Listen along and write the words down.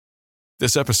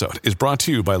This episode is brought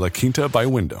to you by La Quinta by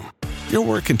Wyndham. Your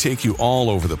work can take you all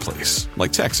over the place,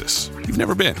 like Texas. You've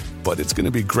never been, but it's going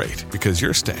to be great because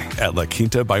you're staying at La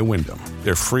Quinta by Wyndham.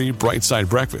 Their free Bright Side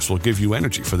breakfast will give you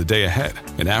energy for the day ahead.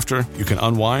 And after, you can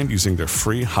unwind using their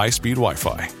free high-speed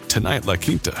Wi-Fi. Tonight, La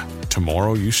Quinta.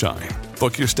 Tomorrow, you shine.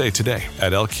 Book your stay today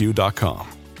at LQ.com.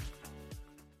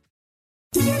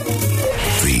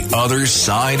 The Other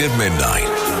Side of Midnight.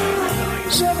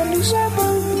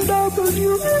 77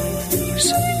 WABC.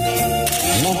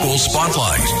 Local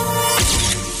Spotlight.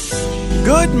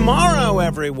 Good morrow,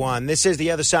 everyone. This is The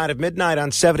Other Side of Midnight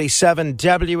on 77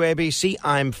 WABC.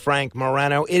 I'm Frank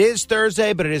Morano. It is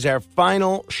Thursday, but it is our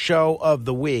final show of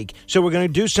the week. So we're going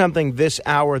to do something this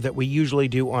hour that we usually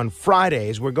do on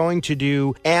Fridays. We're going to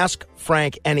do Ask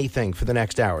Frank Anything for the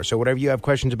next hour. So whatever you have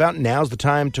questions about, now's the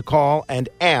time to call and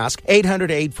ask.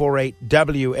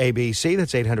 800-848-WABC.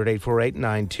 That's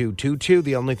 800-848-9222.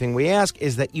 The only thing we ask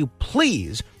is that you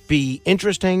please be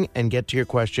interesting and get to your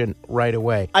question right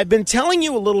away. I've been telling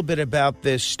you a little bit about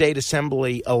this state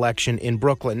assembly election in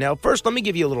Brooklyn. Now, first, let me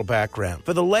give you a little background.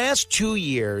 For the last 2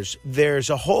 years, there's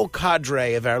a whole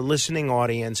cadre of our listening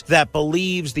audience that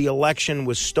believes the election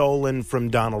was stolen from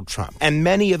Donald Trump. And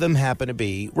many of them happen to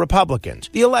be Republicans.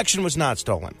 The election was not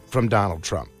stolen from Donald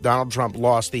Trump. Donald Trump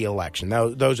lost the election.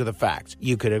 Those are the facts.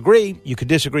 You could agree, you could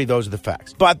disagree, those are the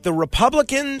facts. But the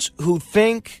Republicans who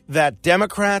think that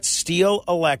Democrats steal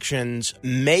elections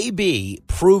may be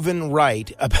proven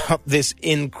right about this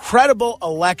incredible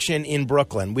election in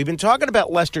Brooklyn. We've been talking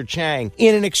about Lester Chang.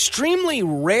 In an extremely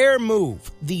rare move,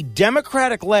 the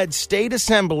Democratic-led state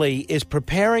assembly is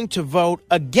preparing to vote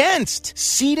against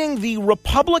seating the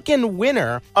Republican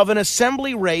winner of an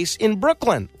assembly race in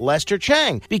Brooklyn, Lester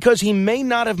Chang, because he may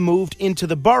not have moved into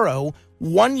the borough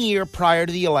 1 year prior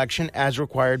to the election as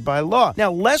required by law.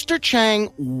 Now, Lester Chang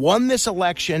won this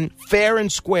election fair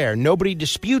and square. Nobody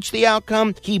disputes the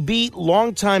outcome. He beat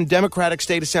longtime Democratic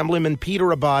State Assemblyman Peter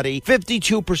Abadi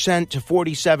 52% to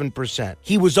 47%.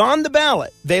 He was on the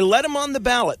ballot. They let him on the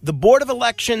ballot. The Board of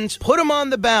Elections put him on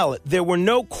the ballot. There were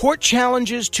no court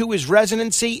challenges to his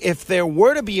residency. If there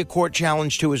were to be a court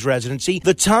challenge to his residency,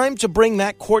 the time to bring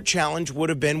that court challenge would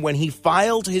have been when he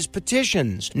filed his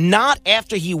petitions, not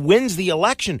after he wins the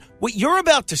election. What you're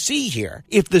about to see here,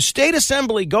 if the state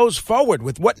assembly goes forward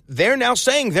with what they're now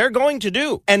saying they're going to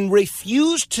do and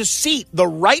refuse to seat the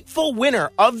rightful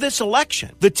winner of this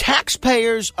election, the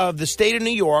taxpayers of the state of New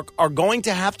York are going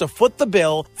to have to foot the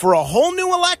bill for a whole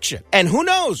new election. And who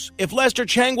knows if Lester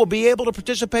Chang will be able to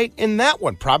participate in that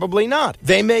one? Probably not.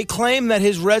 They may claim that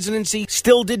his residency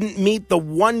still didn't meet the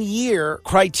 1 year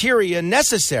criteria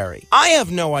necessary. I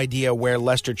have no idea where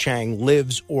Lester Chang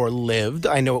lives or lived.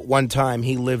 I know at one time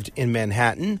he lived in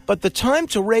Manhattan, but the time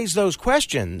to raise those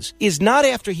questions is not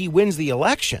after he wins the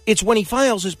election. It's when he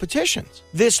files his petitions.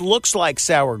 This looks like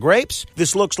sour grapes.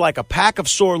 This looks like a pack of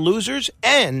sore losers.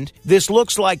 And this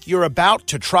looks like you're about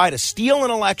to try to steal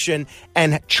an election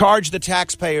and charge the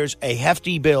taxpayers a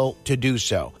hefty bill to do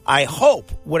so. I hope,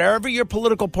 whatever your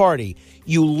political party,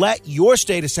 you let your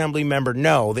state assembly member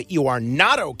know that you are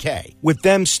not okay with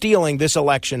them stealing this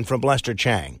election from Lester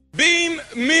Chang. Beam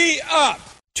me up!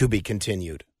 To be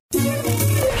continued.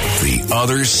 The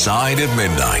Other Side of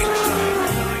Midnight.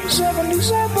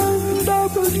 77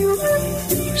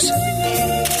 WABC.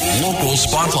 Local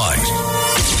Spotlight.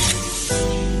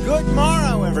 Good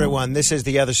morrow, everyone. This is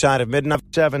The Other Side of Midnight,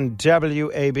 7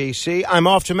 WABC. I'm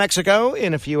off to Mexico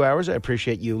in a few hours. I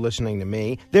appreciate you listening to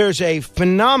me. There's a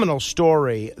phenomenal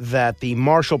story that the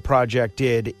Marshall Project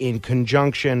did in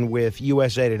conjunction with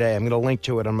USA Today. I'm going to link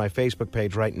to it on my Facebook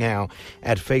page right now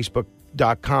at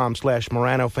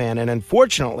Facebook.com/Morano fan. And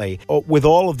unfortunately, with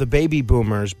all of the baby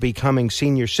boomers becoming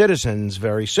senior citizens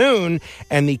very soon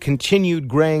and the continued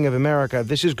graying of America,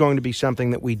 this is going to be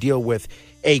something that we deal with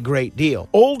a great deal.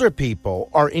 Older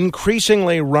people are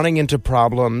increasingly running into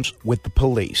problems with the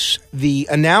police. The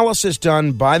analysis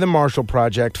done by the Marshall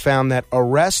Project found that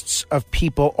arrests of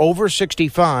people over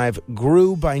 65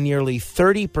 grew by nearly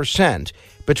 30%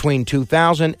 between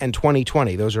 2000 and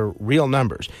 2020. Those are real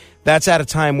numbers. That's at a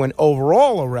time when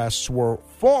overall arrests were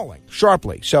falling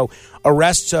sharply. So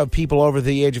arrests of people over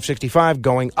the age of 65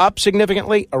 going up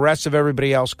significantly, arrests of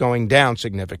everybody else going down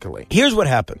significantly. Here's what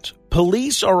happens.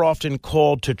 Police are often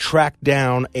called to track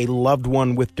down a loved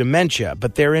one with dementia,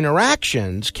 but their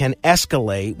interactions can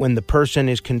escalate when the person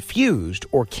is confused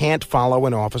or can't follow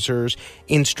an officer's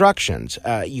instructions.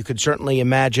 You could certainly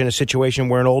imagine a situation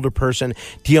where an older person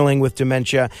dealing with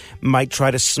dementia might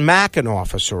try to smack an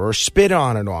officer or spit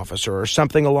on an officer or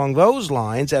something along those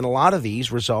lines, and a lot of these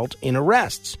always result in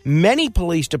arrests. Many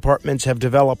police departments have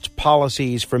developed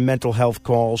policies for mental health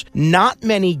calls. Not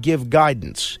many give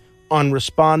guidance on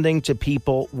responding to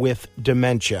people with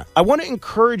dementia. I want to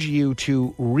encourage you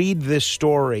to read this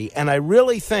story, and I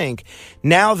really think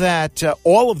now that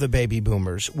all of the baby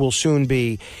boomers will soon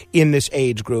be in this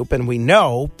age group, and we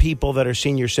know people that are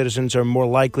senior citizens are more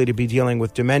likely to be dealing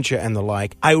with dementia and the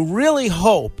like, I really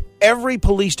hope every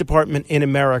police department in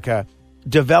America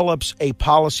develops a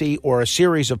policy or a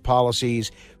series of policies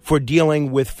for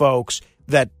dealing with folks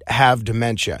that have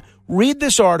dementia. Read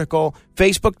this article,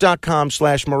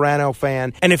 facebook.com/Morano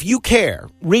fan. And if you care,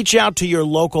 reach out to your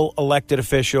local elected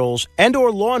officials and or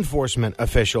law enforcement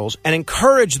officials and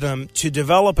encourage them to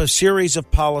develop a series of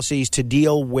policies to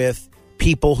deal with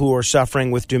people who are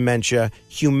suffering with dementia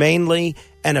humanely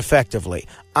and effectively.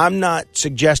 I'm not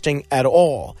suggesting at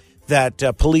all that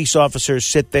police officers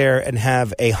sit there and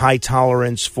have a high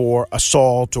tolerance for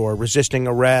assault or resisting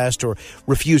arrest or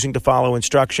refusing to follow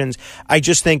instructions. I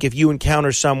just think if you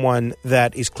encounter someone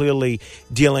that is clearly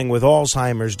dealing with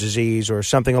Alzheimer's disease or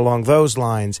something along those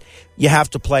lines, you have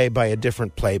to play by a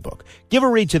different playbook. Give a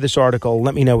read to this article.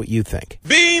 Let me know what you think.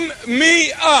 Beam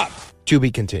me up. To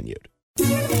be continued.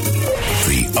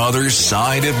 The Other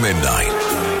Side of Midnight.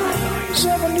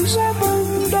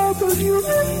 77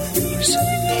 WABC.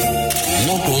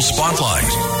 Local Spotlight.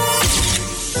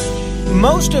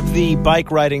 Most of the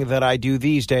bike riding that I do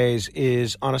these days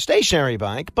is on a stationary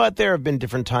bike, but there have been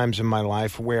different times in my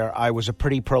life where I was a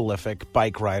pretty prolific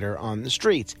bike rider on the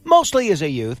streets, mostly as a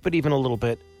youth, but even a little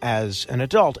bit as an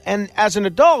adult. And as an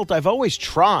adult, I've always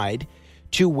tried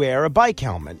to wear a bike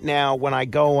helmet. Now, when I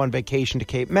go on vacation to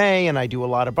Cape May and I do a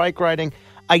lot of bike riding,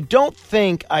 I don't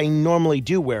think I normally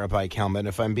do wear a bike helmet,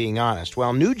 if I'm being honest.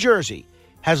 Well, New Jersey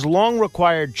has long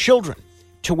required children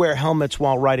to wear helmets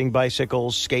while riding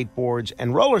bicycles, skateboards,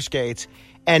 and roller skates.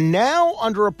 And now,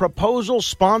 under a proposal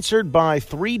sponsored by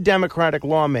 3 Democratic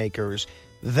lawmakers,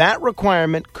 that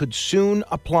requirement could soon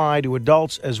apply to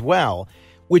adults as well,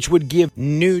 which would give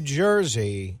New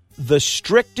Jersey the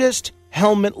strictest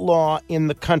helmet law in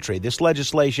the country. This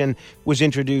legislation was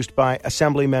introduced by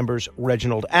Assembly members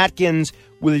Reginald Atkins,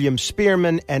 William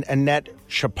Spearman, and Annette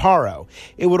Chaparro.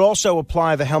 It would also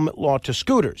apply the helmet law to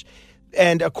scooters.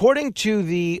 And according to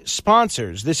the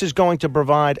sponsors, this is going to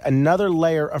provide another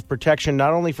layer of protection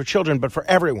not only for children, but for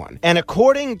everyone. And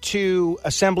according to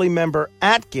Assembly member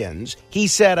Atkins, he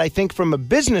said, I think from a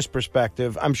business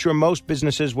perspective, I'm sure most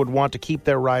businesses would want to keep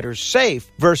their riders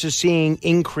safe versus seeing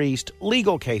increased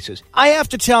legal cases. I have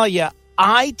to tell you,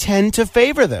 I tend to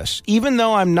favor this, even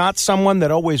though I'm not someone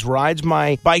that always rides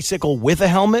my bicycle with a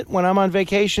helmet when I'm on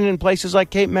vacation in places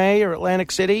like Cape May or Atlantic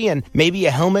City, and maybe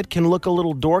a helmet can look a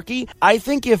little dorky. I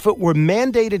think if it were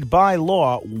mandated by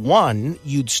law, one,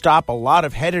 you'd stop a lot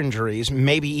of head injuries,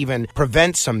 maybe even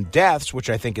prevent some deaths, which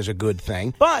I think is a good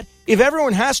thing. But if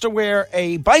everyone has to wear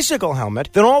a bicycle helmet,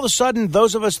 then all of a sudden,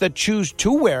 those of us that choose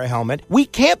to wear a helmet, we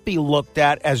can't be looked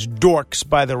at as dorks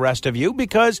by the rest of you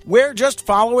because we're just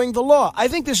following the law. I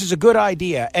think this is a good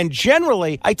idea. And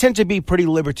generally, I tend to be pretty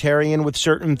libertarian with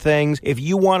certain things. If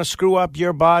you want to screw up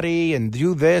your body and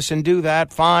do this and do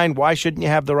that, fine. Why shouldn't you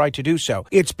have the right to do so?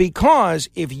 It's because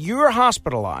if you're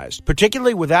hospitalized,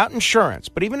 particularly without insurance,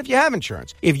 but even if you have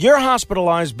insurance, if you're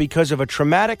hospitalized because of a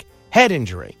traumatic head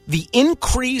injury, the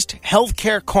increased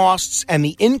healthcare costs and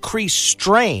the increased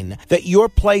strain that you're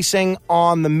placing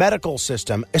on the medical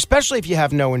system, especially if you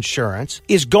have no insurance,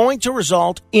 is going to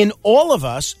result in all of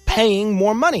us paying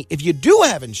more money. If you do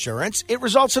have insurance, it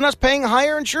results in us paying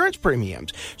higher insurance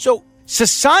premiums. So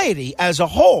society as a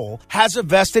whole has a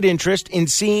vested interest in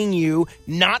seeing you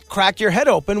not crack your head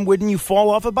open when you fall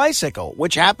off a bicycle,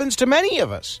 which happens to many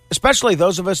of us, especially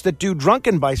those of us that do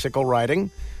drunken bicycle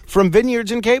riding from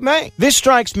vineyards in Cape May. This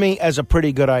strikes me as a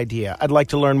pretty good idea. I'd like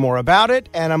to learn more about it,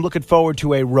 and I'm looking forward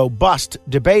to a robust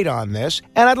debate on this.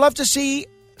 And I'd love to see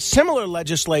similar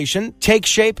legislation take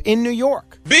shape in New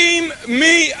York. Beam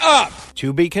me up.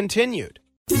 To be continued.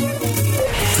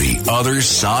 The Other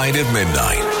Side of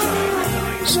Midnight.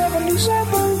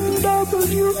 77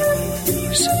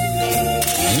 WABC.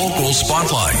 Local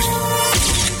Spotlight.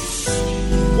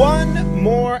 One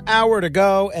more hour to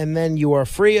go, and then you are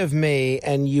free of me,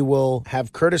 and you will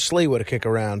have Curtis Sliwa to kick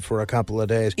around for a couple of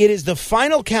days. It is the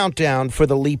final countdown for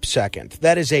the leap second.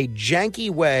 That is a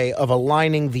janky way of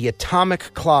aligning the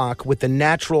atomic clock with the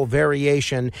natural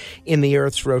variation in the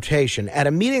Earth's rotation. At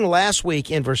a meeting last week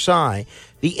in Versailles,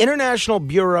 the International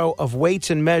Bureau of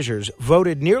Weights and Measures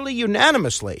voted nearly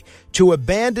unanimously to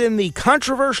abandon the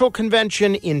controversial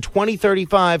convention in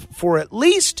 2035 for at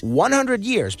least 100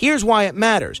 years. Here's why it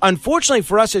matters. Unfortunately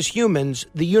for us as humans,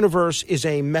 the universe is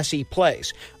a messy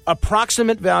place.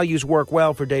 Approximate values work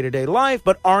well for day-to-day life,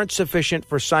 but aren't sufficient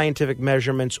for scientific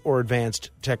measurements or advanced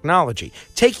technology.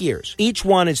 Take years. Each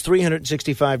one is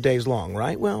 365 days long,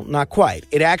 right? Well, not quite.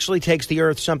 It actually takes the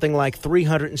Earth something like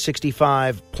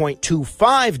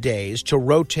 365.25 days to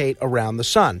rotate around the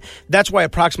sun. That's why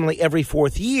approximately every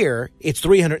fourth year, it's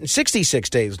 366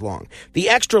 days long. The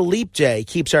extra leap day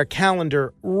keeps our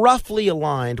calendar roughly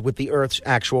aligned with the Earth's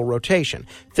actual rotation.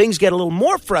 Things get a little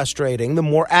more frustrating the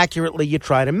more accurately you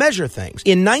try to measure things.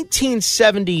 In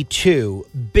 1972,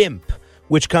 BIMP,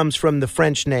 which comes from the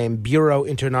French name Bureau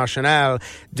International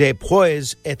des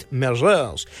Poids et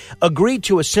Mesures, agreed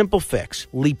to a simple fix: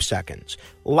 leap seconds.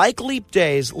 Like leap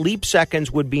days, leap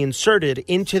seconds would be inserted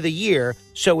into the year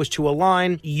so as to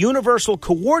align universal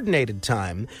coordinated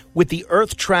time with the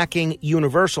Earth tracking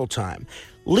universal time.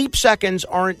 Leap seconds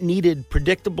aren't needed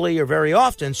predictably or very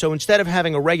often, so instead of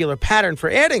having a regular pattern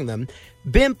for adding them,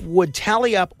 BIMP would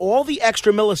tally up all the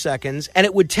extra milliseconds, and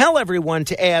it would tell everyone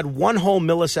to add 1 whole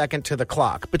millisecond to the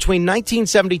clock. Between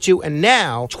 1972 and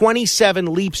now,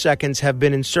 27 leap seconds have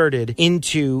been inserted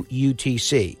into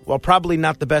UTC. While probably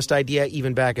not the best idea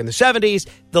even back in the 70s,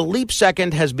 the leap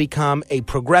second has become a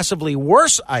progressively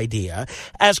worse idea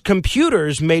as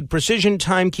computers made precision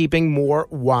timekeeping more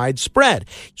widespread.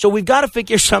 So we've got to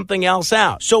figure something else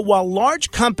out. So while large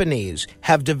companies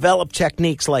have developed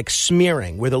techniques like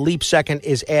smearing, where the leap second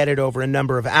is added over a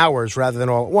number of hours rather than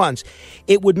all at once,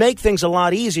 it would make things a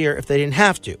lot easier if they didn't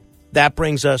have to. That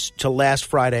brings us to last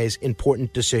Friday's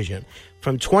important decision.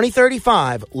 From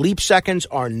 2035, leap seconds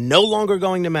are no longer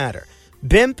going to matter.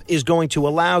 BIMP is going to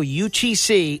allow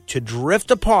UTC to drift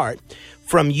apart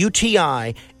from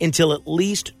UTI until at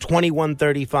least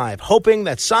 2135, hoping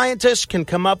that scientists can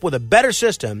come up with a better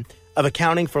system of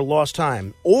accounting for lost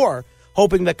time, or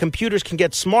hoping that computers can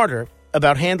get smarter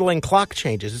about handling clock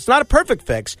changes. It's not a perfect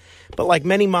fix, but like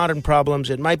many modern problems,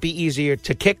 it might be easier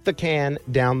to kick the can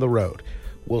down the road.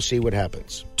 We'll see what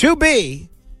happens. To be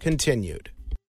continued.